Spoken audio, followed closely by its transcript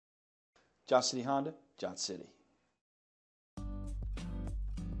Johnson City Honda, Johnson City.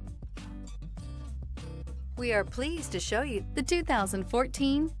 We are pleased to show you the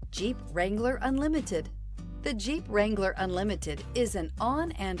 2014 Jeep Wrangler Unlimited. The Jeep Wrangler Unlimited is an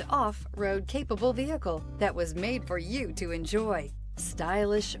on- and off-road capable vehicle that was made for you to enjoy.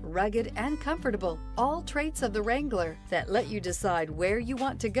 Stylish, rugged, and comfortable, all traits of the Wrangler that let you decide where you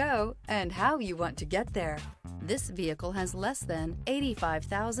want to go and how you want to get there. This vehicle has less than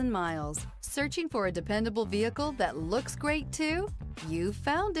 85,000 miles. Searching for a dependable vehicle that looks great too? You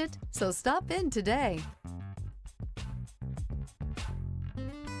found it, so stop in today.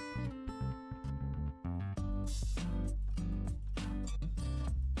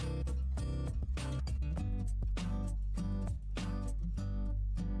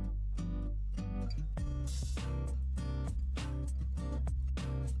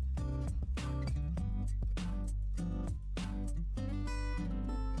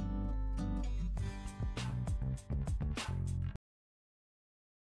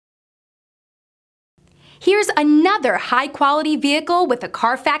 Here's another high-quality vehicle with a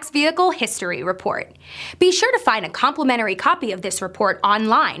Carfax Vehicle History Report. Be sure to find a complimentary copy of this report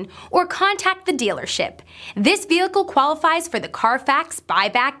online or contact the dealership. This vehicle qualifies for the Carfax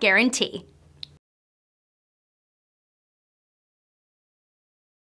Buyback Guarantee.